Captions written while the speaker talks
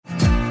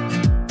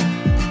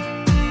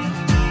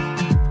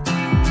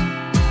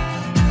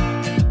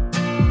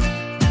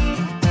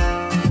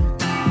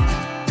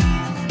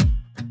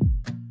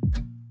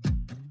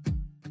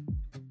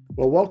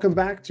Well, welcome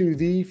back to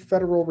the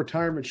Federal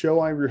Retirement Show.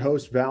 I'm your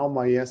host, Val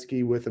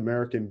Majewski with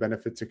American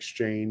Benefits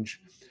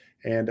Exchange.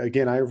 And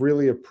again, I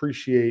really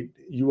appreciate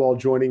you all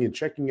joining and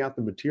checking out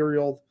the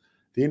material,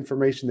 the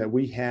information that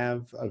we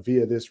have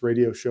via this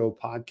radio show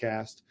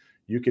podcast.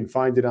 You can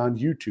find it on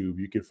YouTube.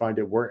 You can find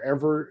it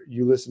wherever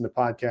you listen to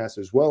podcasts,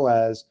 as well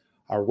as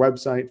our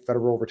website,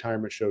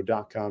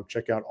 federalretirementshow.com.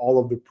 Check out all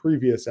of the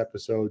previous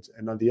episodes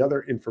and on the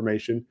other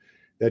information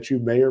that you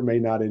may or may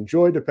not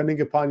enjoy,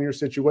 depending upon your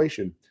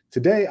situation.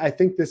 Today, I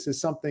think this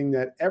is something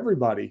that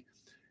everybody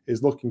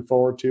is looking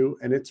forward to,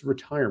 and it's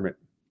retirement.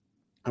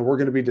 And we're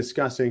going to be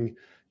discussing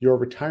your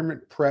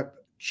retirement prep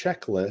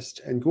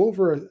checklist and go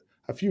over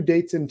a few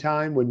dates in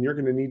time when you're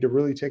going to need to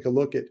really take a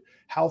look at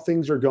how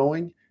things are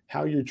going,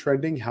 how you're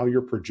trending, how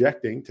you're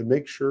projecting to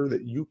make sure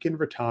that you can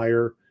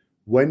retire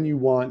when you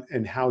want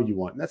and how you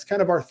want. And that's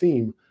kind of our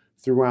theme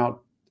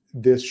throughout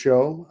this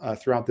show,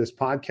 throughout this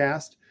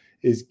podcast,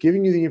 is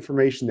giving you the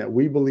information that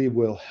we believe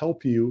will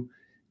help you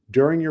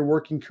during your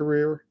working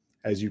career,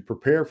 as you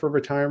prepare for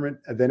retirement,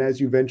 and then as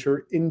you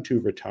venture into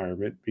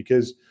retirement,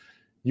 because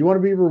you want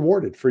to be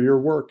rewarded for your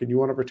work and you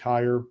want to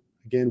retire,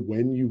 again,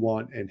 when you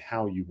want and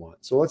how you want.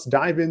 So let's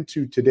dive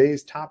into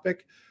today's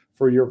topic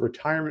for your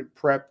retirement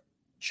prep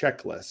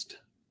checklist.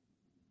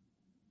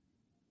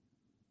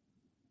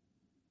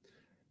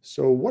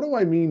 So what do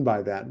I mean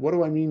by that? What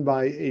do I mean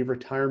by a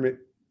retirement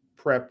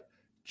prep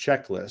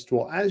checklist?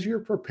 Well, as you're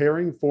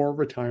preparing for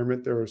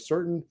retirement, there are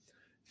certain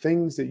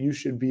things that you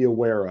should be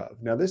aware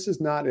of. Now, this is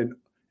not an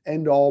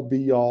end-all,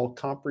 be-all,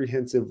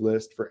 comprehensive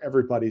list for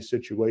everybody's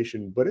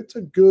situation, but it's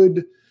a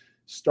good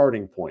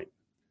starting point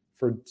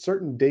for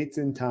certain dates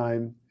in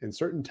time and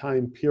certain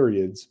time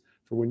periods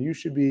for when you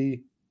should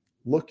be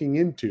looking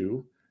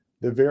into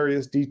the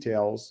various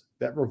details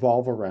that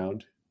revolve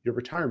around your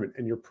retirement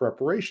and your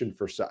preparation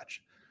for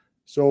such.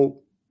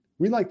 So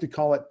we like to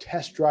call it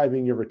test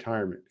driving your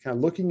retirement, kind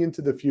of looking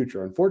into the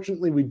future.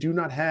 Unfortunately, we do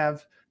not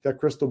have that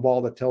crystal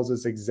ball that tells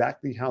us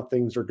exactly how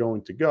things are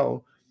going to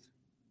go.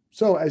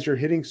 So as you're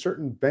hitting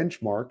certain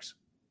benchmarks,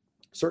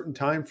 certain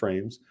time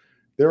frames,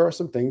 there are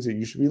some things that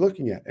you should be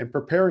looking at and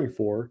preparing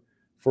for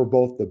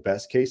both the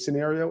best case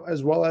scenario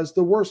as well as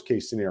the worst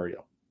case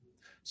scenario.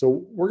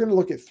 So we're going to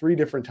look at 3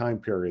 different time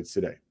periods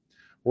today.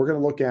 We're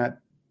going to look at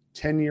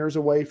 10 years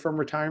away from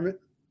retirement.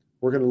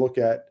 We're going to look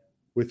at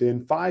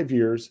within 5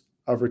 years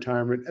of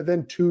retirement, and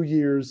then 2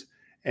 years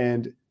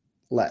and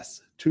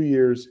less, 2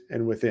 years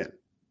and within.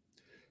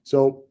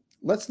 So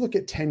let's look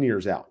at 10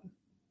 years out.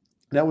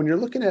 Now, when you're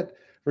looking at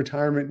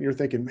retirement, you're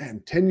thinking,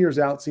 man, 10 years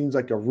out seems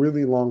like a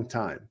really long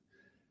time.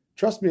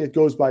 Trust me, it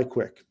goes by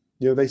quick.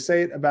 You know, they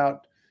say it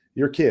about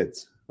your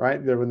kids, right?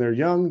 When they're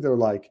young, they're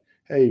like,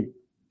 hey,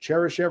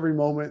 cherish every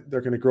moment. They're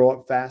going to grow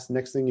up fast.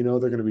 Next thing you know,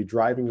 they're going to be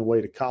driving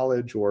away to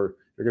college, or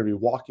you're going to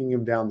be walking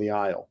them down the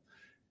aisle.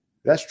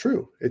 That's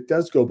true. It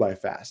does go by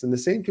fast. And the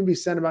same can be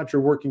said about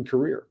your working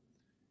career.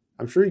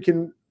 I'm sure you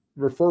can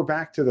refer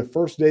back to the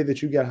first day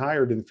that you get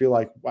hired and feel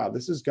like, wow,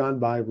 this has gone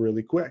by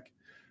really quick.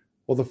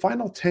 Well, the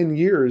final 10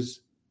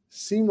 years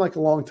seem like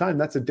a long time.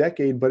 That's a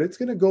decade, but it's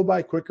going to go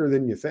by quicker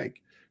than you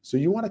think. So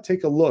you want to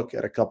take a look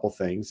at a couple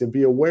things and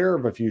be aware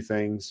of a few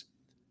things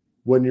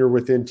when you're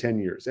within 10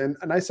 years. And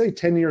I say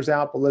 10 years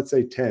out, but let's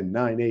say 10,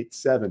 9, 8,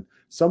 7,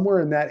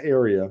 somewhere in that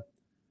area.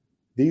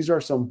 These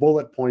are some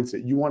bullet points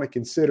that you want to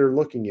consider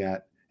looking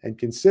at and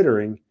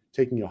considering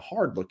taking a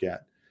hard look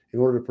at in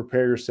order to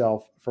prepare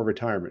yourself for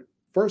retirement.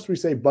 First, we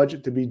say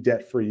budget to be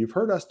debt-free. You've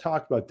heard us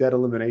talk about debt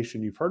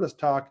elimination. You've heard us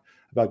talk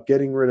about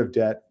getting rid of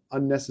debt,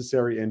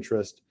 unnecessary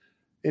interest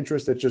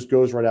that just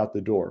goes right out the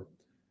door.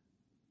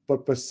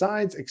 But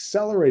besides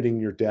accelerating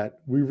your debt,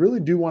 we really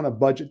do want a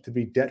budget to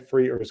be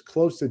debt-free or as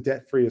close to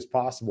debt-free as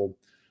possible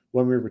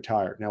when we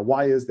retire. Now,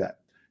 why is that?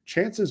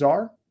 Chances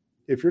are,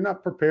 if you're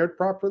not prepared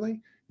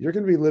properly, you're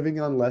going to be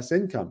living on less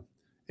income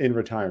in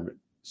retirement.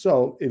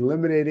 So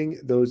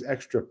eliminating those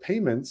extra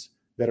payments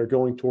that are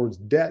going towards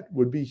debt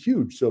would be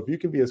huge. So if you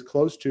can be as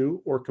close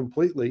to or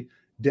completely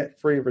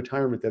debt-free in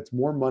retirement, that's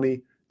more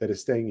money that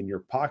is staying in your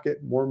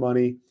pocket, more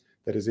money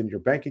that is in your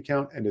bank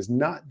account and is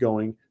not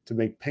going to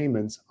make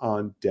payments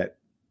on debt,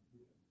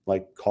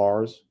 like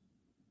cars,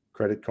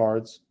 credit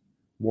cards,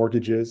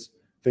 mortgages,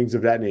 things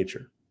of that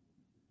nature.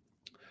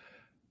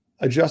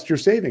 Adjust your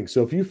savings.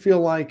 So if you feel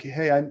like,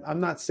 hey, I'm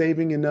not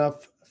saving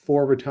enough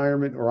for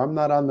retirement, or I'm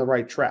not on the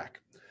right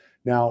track.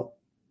 Now,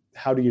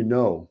 how do you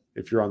know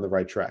if you're on the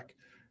right track?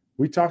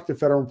 We talk to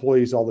federal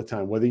employees all the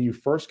time. Whether you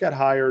first got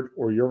hired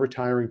or you're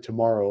retiring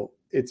tomorrow,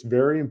 it's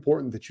very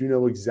important that you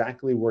know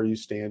exactly where you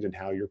stand and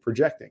how you're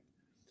projecting.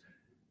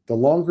 The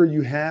longer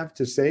you have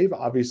to save,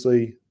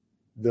 obviously,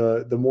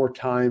 the more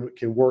time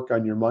can work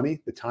on your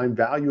money. The time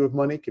value of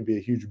money can be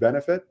a huge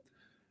benefit.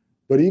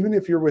 But even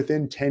if you're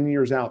within 10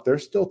 years out,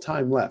 there's still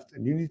time left,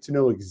 and you need to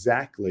know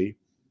exactly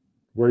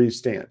where you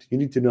stand. You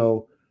need to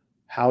know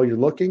how you're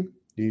looking.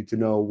 You need to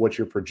know what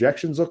your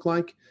projections look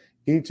like.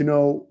 You need to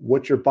know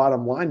what your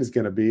bottom line is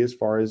going to be as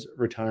far as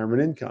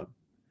retirement income.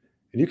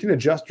 And you can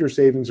adjust your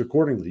savings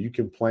accordingly. You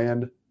can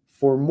plan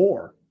for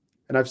more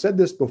And I've said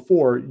this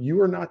before, you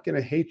are not going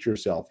to hate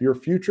yourself. Your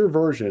future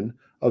version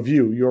of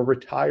you, your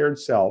retired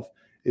self,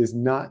 is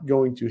not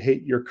going to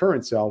hate your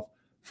current self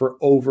for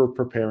over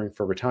preparing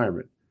for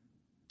retirement.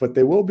 But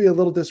they will be a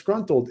little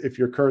disgruntled if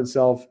your current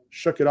self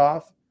shook it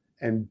off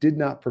and did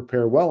not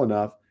prepare well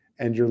enough,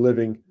 and you're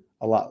living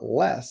a lot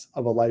less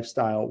of a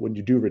lifestyle when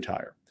you do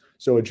retire.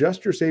 So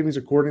adjust your savings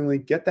accordingly,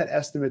 get that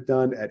estimate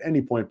done at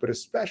any point, but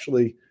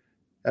especially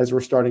as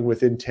we're starting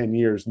within 10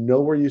 years, know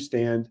where you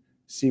stand,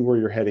 see where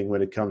you're heading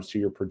when it comes to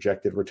your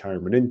projected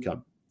retirement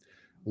income.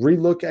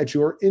 Relook at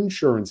your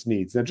insurance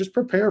needs. Now just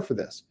prepare for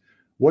this.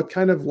 What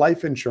kind of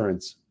life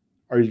insurance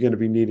are you going to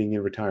be needing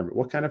in retirement?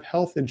 What kind of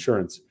health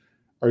insurance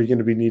are you going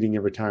to be needing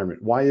in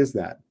retirement? Why is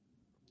that?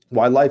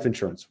 Why life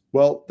insurance?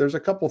 Well, there's a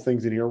couple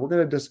things in here. We're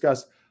going to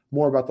discuss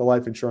more about the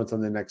life insurance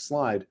on the next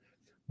slide.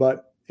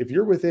 But if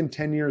you're within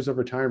 10 years of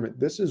retirement,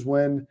 this is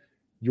when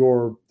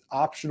your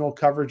optional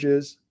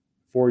coverages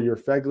for your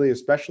FEGLI,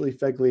 especially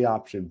FEGLI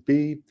option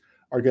B,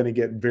 are going to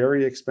get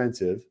very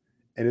expensive,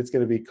 and it's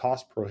going to be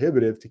cost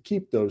prohibitive to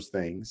keep those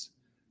things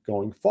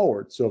going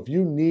forward. So if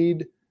you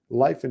need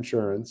life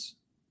insurance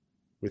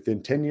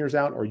within 10 years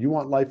out, or you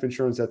want life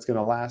insurance that's going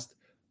to last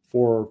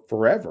for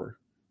forever,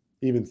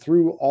 even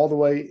through all the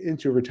way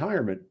into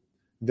retirement,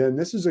 then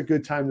this is a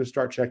good time to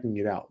start checking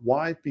it out.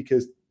 Why?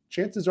 Because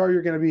chances are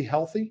you're going to be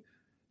healthy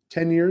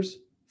 10 years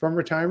from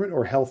retirement,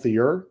 or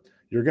healthier.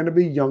 You're going to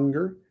be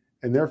younger.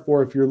 And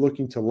therefore, if you're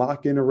looking to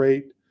lock in a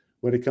rate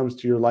when it comes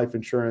to your life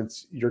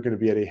insurance, you're going to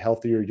be at a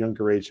healthier,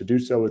 younger age to do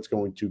so. It's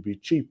going to be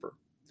cheaper.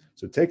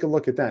 So take a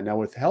look at that. Now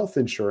with health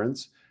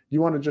insurance,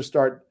 you want to just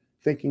start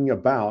thinking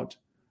about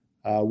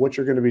what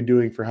you're going to be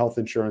doing for health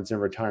insurance in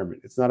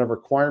retirement. It's not a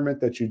requirement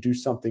that you do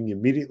something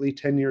immediately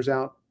 10 years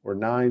out, or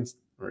 9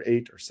 or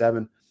 8 or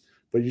 7,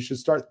 but you should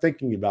start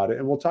thinking about it.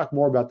 And we'll talk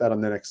more about that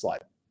on the next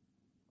slide.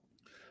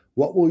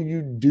 What will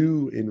you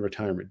do in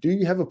retirement? Do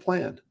you have a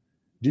plan?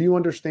 Do you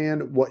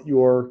understand what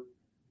your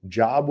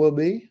job will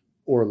be,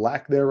 or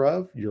lack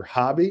thereof, your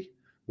hobby,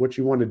 what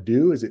you want to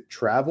do? Is it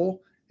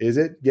travel? Is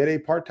it get a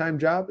part-time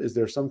job? Is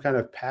there some kind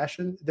of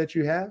passion that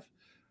you have?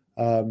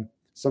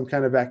 Some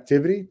kind of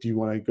activity? Do you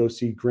want to go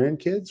see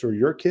grandkids or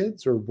your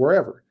kids or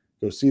wherever?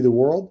 Go see the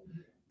world?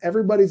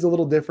 Everybody's a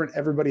little different.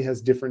 Everybody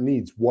has different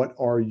needs. What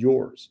are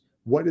yours?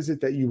 What is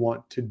it that you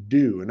want to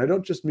do? And I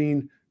don't just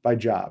mean by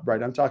job,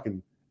 right? I'm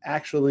talking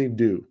actually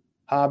do.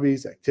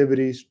 Hobbies,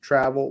 activities,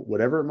 travel,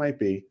 whatever it might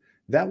be.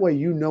 That way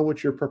you know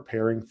what you're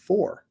preparing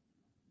for.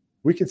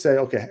 We could say,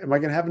 okay, am I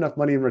going to have enough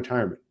money in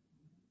retirement?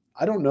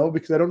 I don't know,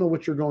 because I don't know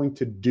what you're going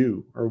to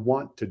do or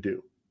want to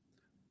do.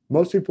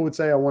 Most people would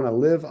say, I want to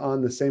live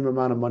on the same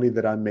amount of money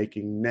that I'm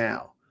making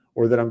now,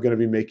 or that I'm going to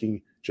be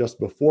making just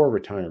before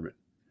retirement.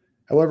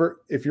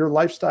 However, if your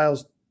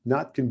lifestyle's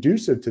not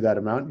conducive to that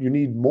amount, you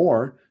need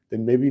more,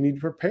 then maybe you need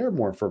to prepare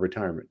more for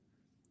retirement.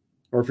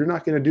 Or if you're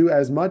not going to do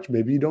as much,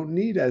 maybe you don't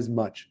need as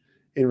much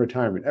in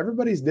retirement.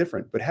 Everybody's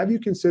different, but have you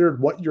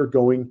considered what you're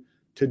going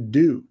to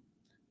do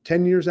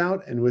 10 years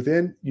out and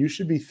within? You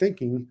should be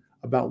thinking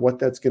about what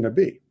that's going to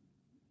be.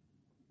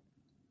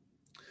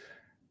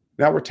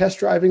 Now we're test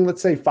driving,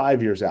 let's say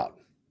 5 years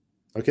out.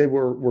 Okay,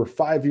 we're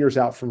 5 years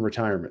out from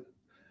retirement.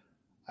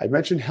 I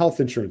mentioned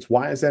health insurance.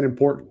 Why is that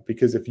important?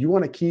 Because if you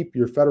want to keep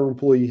your federal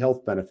employee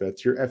health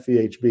benefits, your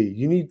FEHB,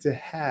 you need to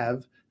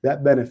have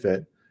that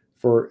benefit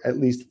for at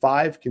least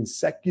 5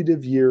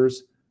 consecutive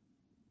years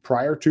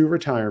prior to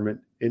retirement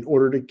in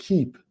order to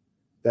keep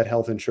that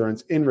health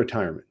insurance in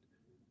retirement,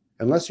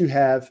 unless you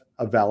have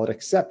a valid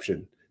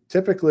exception.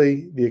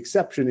 Typically, the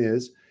exception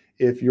is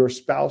if your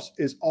spouse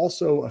is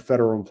also a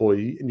federal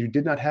employee and you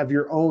did not have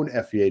your own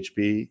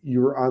FEHB,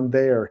 you were on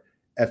their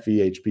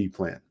FEHB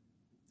plan.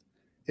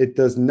 It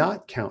does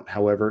not count,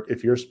 however,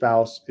 if your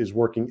spouse is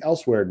working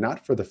elsewhere,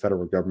 not for the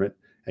federal government,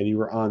 and you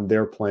were on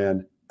their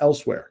plan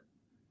elsewhere.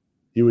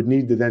 You would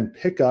need to then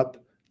pick up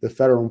the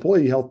federal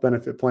employee health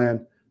benefit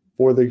plan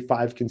for the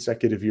 5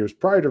 consecutive years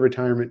prior to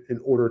retirement in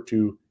order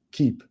to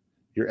keep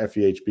your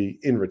FEHB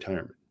in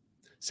retirement.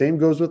 Same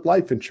goes with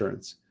life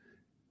insurance.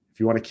 If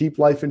you want to keep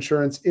life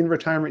insurance in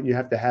retirement, you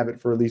have to have it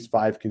for at least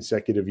 5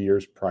 consecutive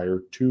years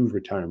prior to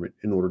retirement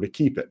in order to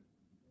keep it.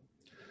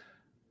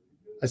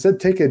 I said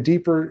take a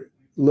deeper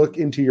look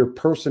into your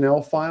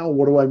personnel file.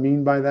 What do I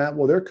mean by that?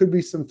 Well, there could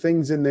be some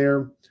things in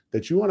there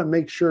that you want to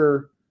make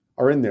sure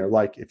are in there,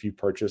 like if you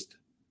purchased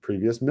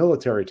previous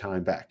military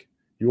time back.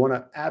 You want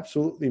to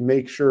absolutely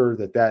make sure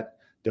that that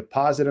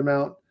deposit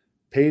amount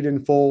paid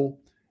in full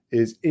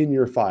is in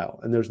your file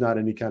and there's not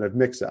any kind of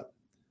mix-up.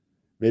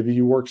 Maybe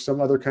you worked some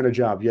other kind of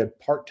job. You had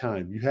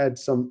part-time. You had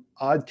some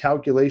odd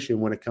calculation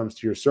when it comes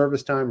to your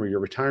service time or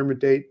your retirement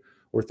date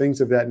or things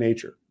of that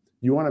nature.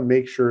 You want to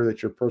make sure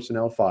that your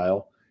personnel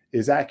file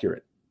is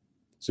accurate.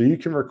 So you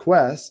can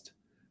request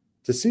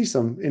to see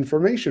some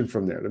information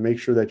from there to make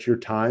sure that your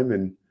time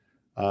and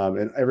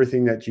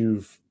everything that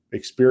you've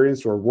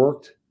experienced or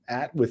worked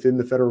at within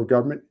the federal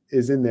government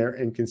is in there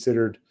and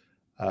considered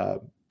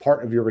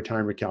part of your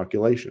retirement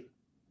calculation.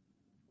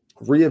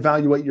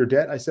 Reevaluate your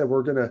debt. I said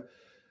we're going to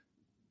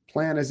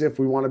plan as if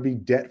we want to be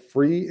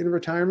debt-free in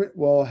retirement.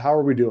 Well, how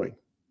are we doing?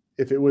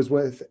 if it was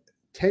with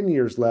 10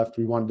 years left,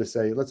 we wanted to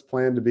say, let's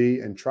plan to be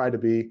and try to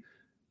be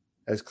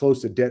as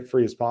close to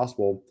debt-free as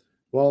possible.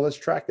 Well, let's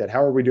track that.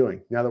 How are we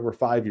doing now that we're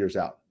 5 years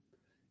out?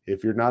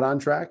 If you're not on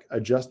track,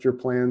 adjust your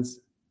plans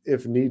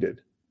if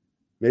needed.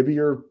 Maybe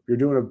you're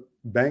doing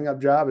a bang-up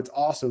job. It's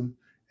awesome.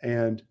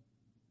 And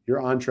you're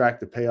on track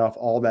to pay off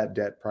all that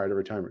debt prior to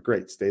retirement.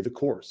 Great. Stay the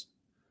course.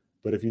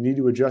 But if you need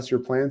to adjust your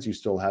plans, you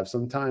still have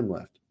some time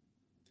left.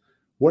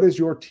 What is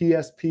your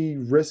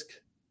TSP risk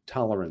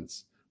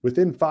tolerance?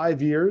 Within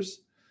 5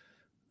 years,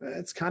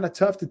 it's kind of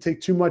tough to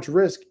take too much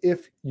risk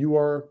if you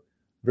are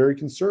very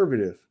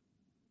conservative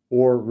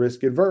or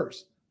risk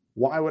adverse.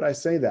 Why would I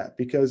say that?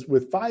 Because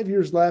with 5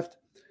 years left,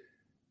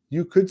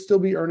 you could still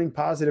be earning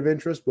positive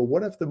interest, but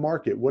what if the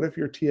market, what if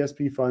your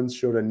TSP funds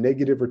showed a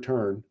negative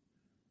return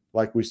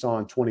like we saw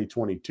in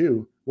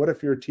 2022? What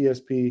if your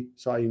TSP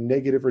saw a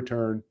negative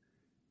return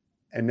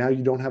and now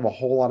you don't have a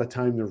whole lot of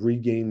time to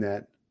regain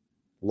that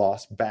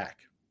loss back?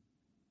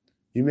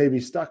 You may be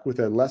stuck with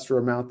a lesser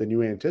amount than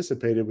you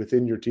anticipated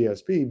within your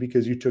TSP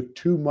because you took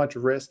too much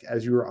risk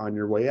as you were on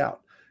your way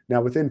out.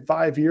 Now, within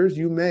 5 years,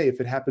 you may, if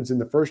it happens in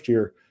the first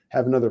year,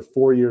 have another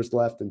 4 years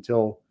left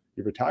until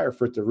you retire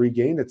for it to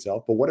regain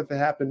itself. But what if it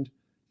happened,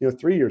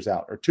 3 years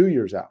out or 2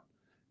 years out?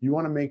 You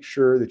want to make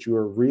sure that you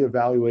are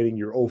reevaluating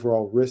your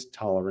overall risk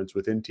tolerance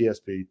within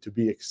TSP to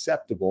be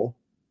acceptable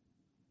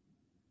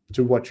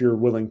to what you're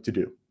willing to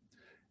do.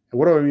 And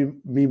what do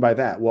I mean by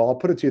that? Well, I'll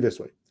put it to you this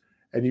way.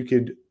 And you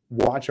could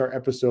watch our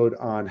episode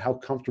on how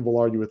comfortable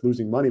are you with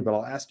losing money, but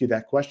I'll ask you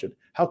that question.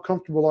 How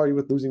comfortable are you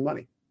with losing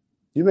money?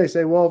 You may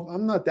say, well,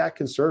 I'm not that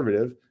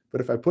conservative,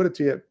 but if I put it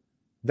to you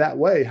that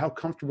way, how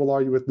comfortable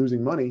are you with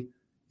losing money?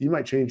 You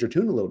might change your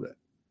tune a little bit.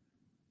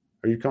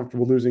 Are you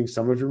comfortable losing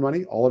some of your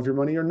money, all of your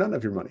money, or none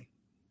of your money?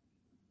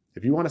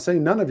 If you want to say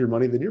none of your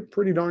money, then you're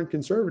pretty darn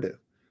conservative.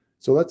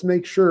 So let's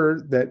make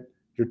sure that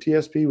your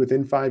TSP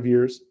within 5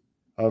 years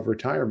of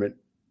retirement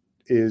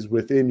is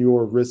within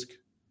your risk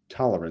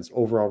tolerance,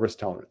 overall risk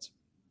tolerance.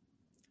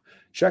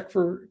 Check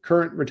for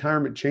current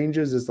retirement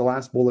changes is the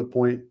last bullet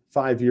point,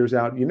 5 years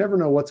out. You never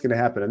know what's going to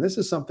happen. And this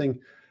is something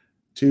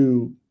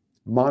to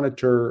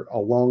monitor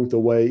along the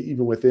way,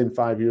 even within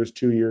 5 years,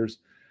 2 years.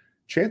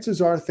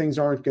 Chances are things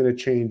aren't going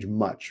to change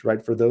much,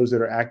 right? For those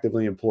that are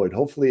actively employed.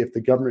 Hopefully, if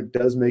the government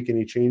does make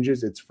any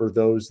changes, it's for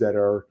those that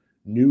are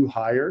new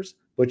hires,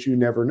 but you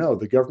never know.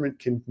 The government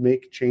can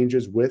make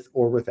changes with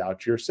or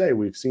without your say.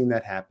 We've seen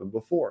that happen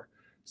before.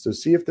 So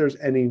see if there's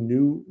any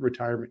new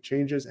retirement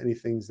changes, any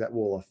things that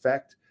will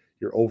affect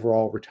your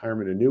overall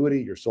retirement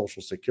annuity, your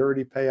Social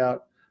Security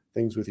payout,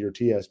 things with your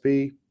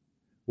TSP,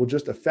 will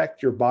just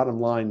affect your bottom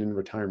line in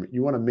retirement.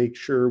 You want to make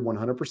sure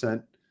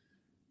 100%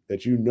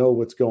 that you know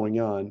what's going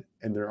on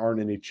and there aren't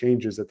any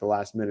changes at the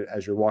last minute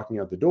as you're walking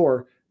out the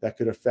door that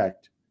could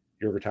affect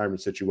your retirement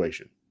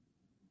situation.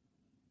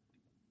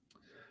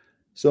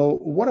 So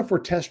what if we're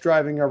test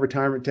driving our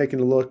retirement, taking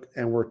a look,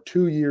 and we're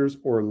 2 years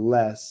or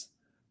less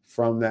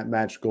from that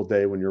magical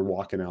day when you're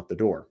walking out the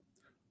door?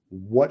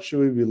 What should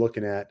we be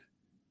looking at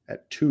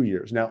 2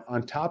 years? Now,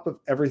 on top of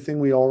everything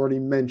we already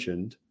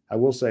mentioned, I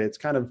will say it's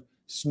kind of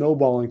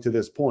snowballing to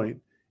this point.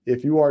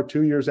 If you are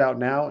 2 years out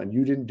now and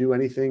you didn't do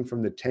anything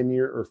from the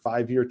 10-year or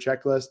 5-year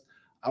checklist,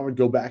 I would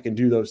go back and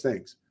do those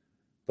things.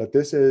 But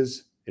this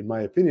is, in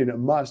my opinion, a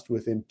must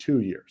within 2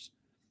 years.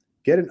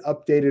 Get an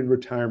updated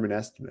retirement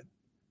estimate,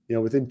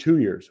 within 2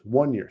 years,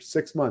 1 year,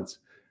 6 months,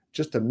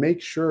 just to make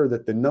sure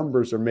that the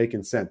numbers are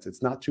making sense.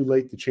 It's not too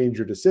late to change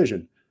your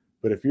decision.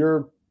 But if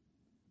you're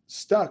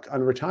stuck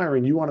on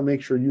retiring, you want to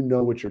make sure you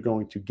know what you're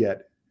going to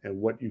get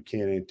and what you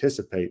can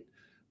anticipate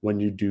when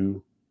you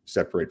do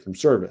separate from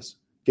service.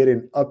 Get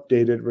an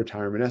updated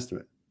retirement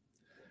estimate.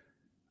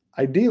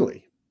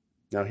 Ideally,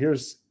 now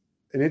here's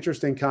an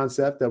interesting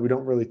concept that we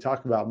don't really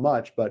talk about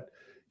much, but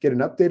get an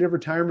updated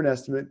retirement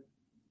estimate.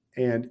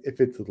 And if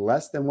it's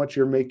less than what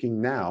you're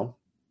making now,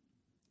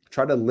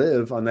 try to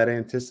live on that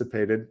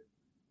anticipated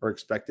or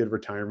expected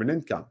retirement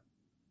income.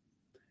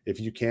 If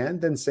you can,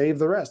 then save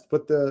the rest.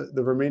 Put the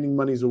remaining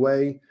monies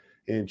away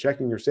in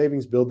checking your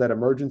savings, build that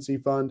emergency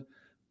fund,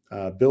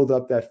 build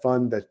up that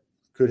fund that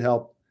could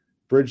help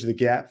bridge the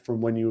gap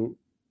from when you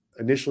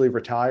initially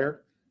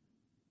retire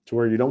to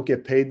where you don't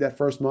get paid that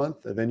first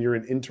month and then you're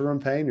in interim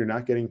pay and you're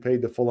not getting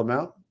paid the full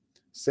amount.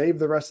 Save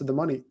the rest of the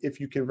money if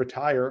you can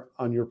retire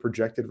on your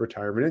projected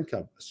retirement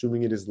income,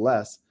 assuming it is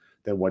less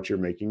than what you're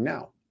making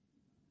now.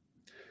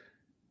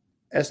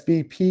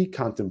 SBP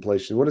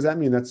contemplation. What does that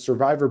mean? That's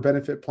survivor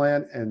benefit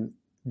plan and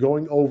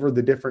going over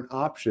the different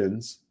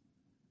options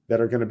that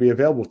are going to be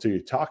available to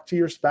you. Talk to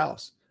your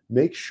spouse.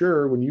 Make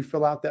sure when you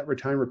fill out that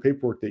retirement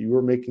paperwork that you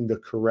are making the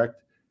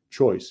correct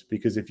choice.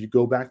 Because if you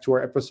go back to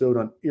our episode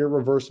on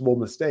irreversible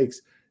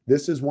mistakes,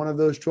 this is one of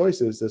those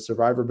choices, the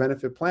survivor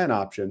benefit plan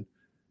option,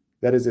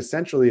 that is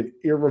essentially an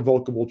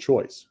irrevocable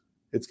choice.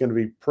 It's going to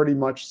be pretty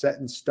much set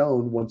in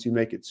stone once you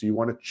make it. So you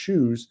want to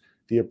choose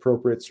the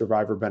appropriate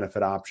survivor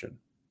benefit option.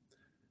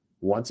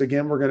 Once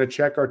again, we're going to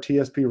check our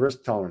TSP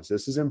risk tolerance.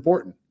 This is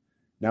important.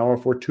 Now,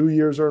 if we're 2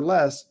 years or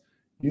less,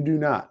 you do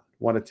not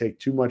want to take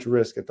too much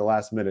risk at the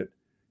last minute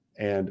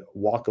and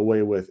walk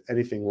away with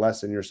anything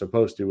less than you're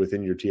supposed to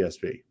within your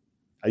TSP.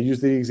 I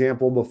used the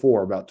example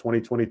before about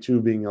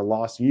 2022 being a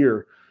lost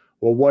year.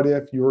 Well, what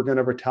if you were going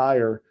to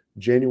retire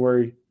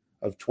January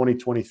of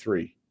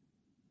 2023?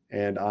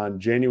 And on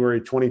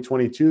January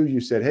 2022, you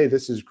said, hey,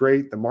 this is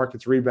great. The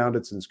market's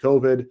rebounded since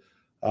COVID.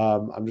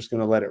 I'm just going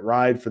to let it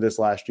ride for this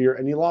last year.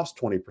 And you lost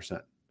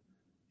 20%.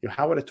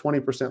 How would a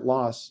 20%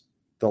 loss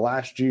the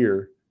last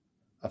year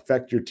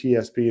affect your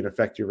TSP and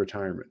affect your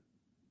retirement?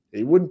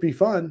 It wouldn't be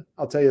fun.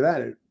 I'll tell you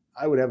that.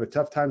 I would have a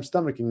tough time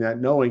stomaching that,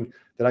 knowing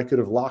that I could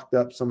have locked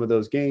up some of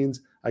those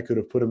gains. I could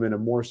have put them in a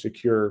more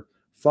secure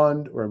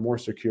fund or a more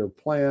secure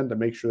plan to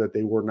make sure that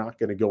they were not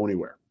going to go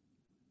anywhere.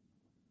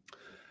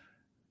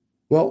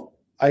 Well,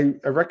 I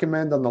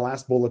recommend on the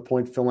last bullet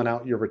point, filling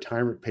out your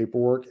retirement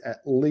paperwork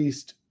at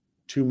least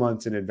 2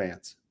 months in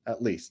advance,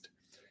 at least.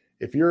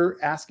 If you're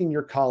asking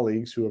your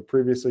colleagues who have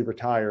previously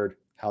retired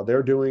how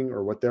they're doing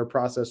or what their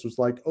process was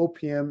like,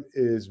 OPM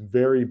is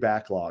very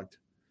backlogged.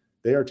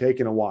 They are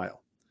taking a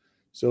while.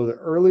 So the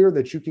earlier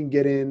that you can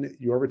get in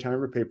your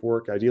retirement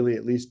paperwork, ideally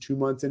at least 2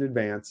 months in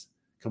advance,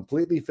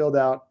 completely filled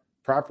out,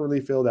 properly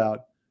filled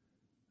out,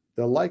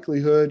 the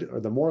likelihood or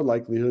the more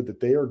likelihood that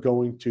they are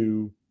going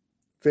to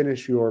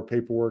finish your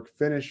paperwork,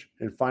 finish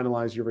and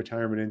finalize your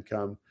retirement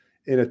income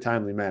in a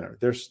timely manner.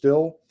 They're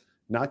still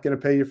not going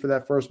to pay you for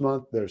that first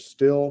month. They're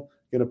still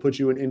going to put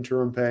you in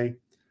interim pay.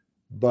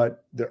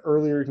 But the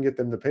earlier you can get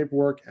them the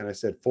paperwork, and I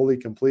said fully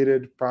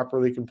completed,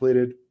 properly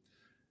completed,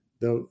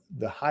 the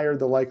higher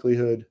the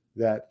likelihood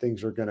that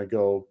things are going to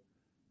go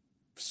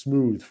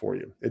smooth for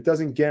you. It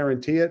doesn't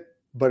guarantee it,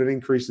 but it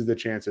increases the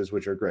chances,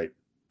 which are great.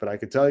 But I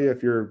can tell you,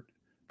 if you're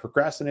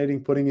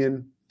procrastinating putting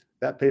in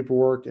that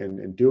paperwork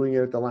and doing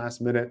it at the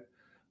last minute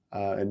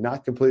and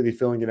not completely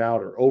filling it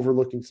out or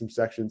overlooking some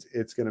sections,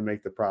 it's going to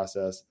make the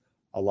process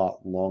a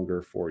lot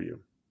longer for you.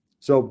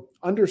 So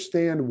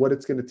understand what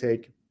it's going to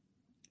take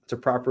to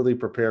properly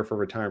prepare for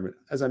retirement.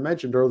 As I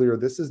mentioned earlier,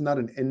 this is not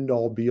an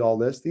end-all be-all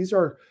list. These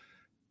are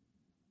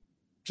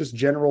just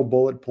general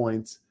bullet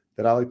points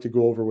that I like to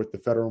go over with the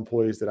federal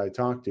employees that I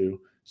talk to,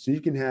 so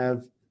you can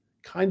have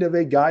kind of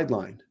a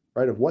guideline,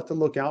 right, of what to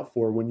look out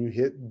for when you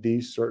hit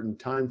these certain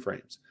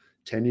timeframes.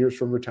 10 years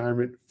from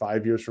retirement,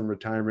 5 years from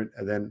retirement,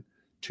 and then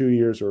 2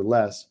 years or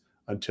less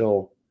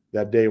until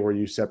that day where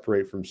you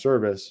separate from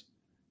service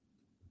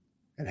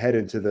and head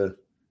into the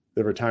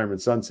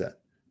retirement sunset,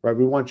 right?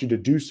 We want you to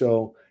do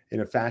so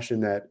in a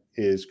fashion that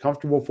is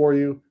comfortable for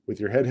you, with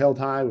your head held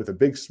high, with a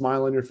big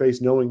smile on your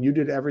face, knowing you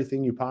did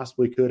everything you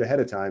possibly could ahead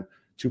of time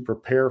to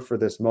prepare for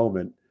this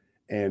moment.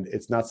 And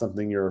it's not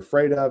something you're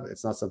afraid of.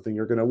 It's not something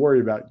you're going to worry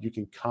about. You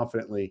can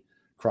confidently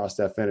cross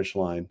that finish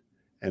line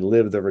and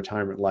live the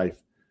retirement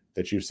life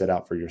that you've set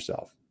out for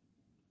yourself.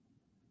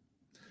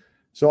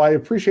 So I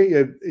appreciate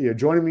you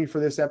joining me for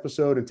this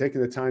episode and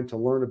taking the time to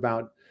learn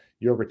about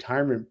your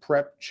retirement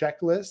prep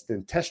checklist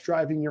and test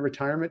driving your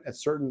retirement at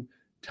certain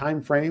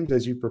time frames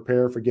as you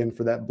prepare for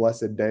that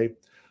blessed day.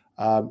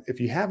 If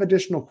you have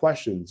additional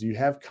questions, you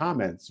have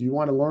comments, you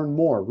want to learn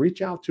more,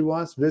 reach out to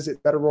us,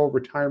 visit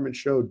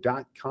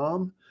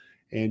federalretirementshow.com,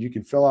 and you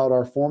can fill out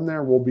our form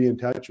there. We'll be in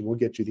touch and we'll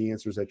get you the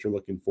answers that you're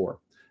looking for.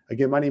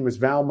 Again, my name is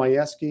Val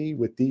Majewski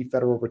with the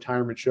Federal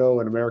Retirement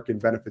Show and American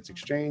Benefits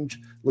Exchange.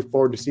 Look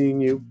forward to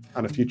seeing you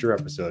on a future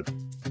episode.